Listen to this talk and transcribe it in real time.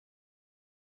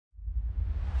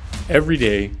Every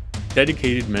day,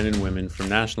 dedicated men and women from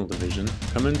National Division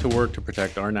come into work to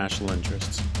protect our national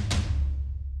interests.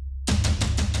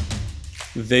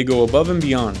 They go above and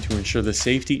beyond to ensure the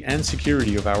safety and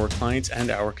security of our clients and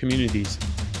our communities.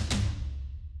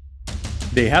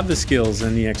 They have the skills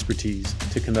and the expertise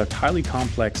to conduct highly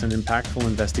complex and impactful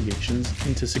investigations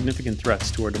into significant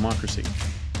threats to our democracy.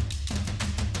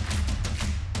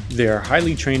 They are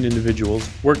highly trained individuals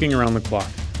working around the clock,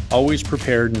 always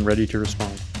prepared and ready to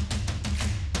respond.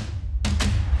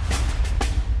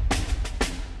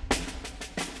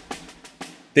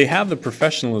 They have the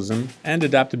professionalism and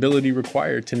adaptability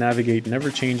required to navigate an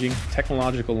ever-changing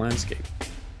technological landscape.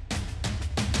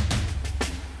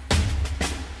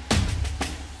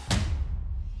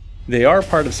 They are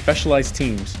part of specialized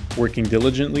teams working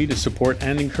diligently to support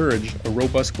and encourage a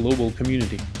robust global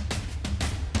community.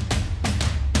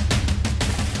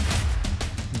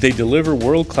 They deliver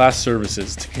world-class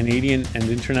services to Canadian and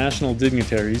international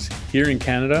dignitaries here in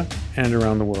Canada and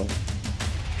around the world.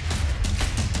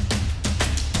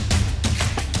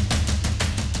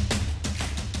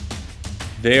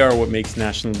 They are what makes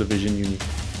National Division unique.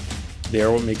 They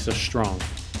are what makes us strong.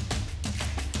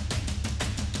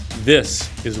 This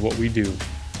is what we do.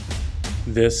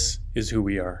 This is who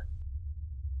we are.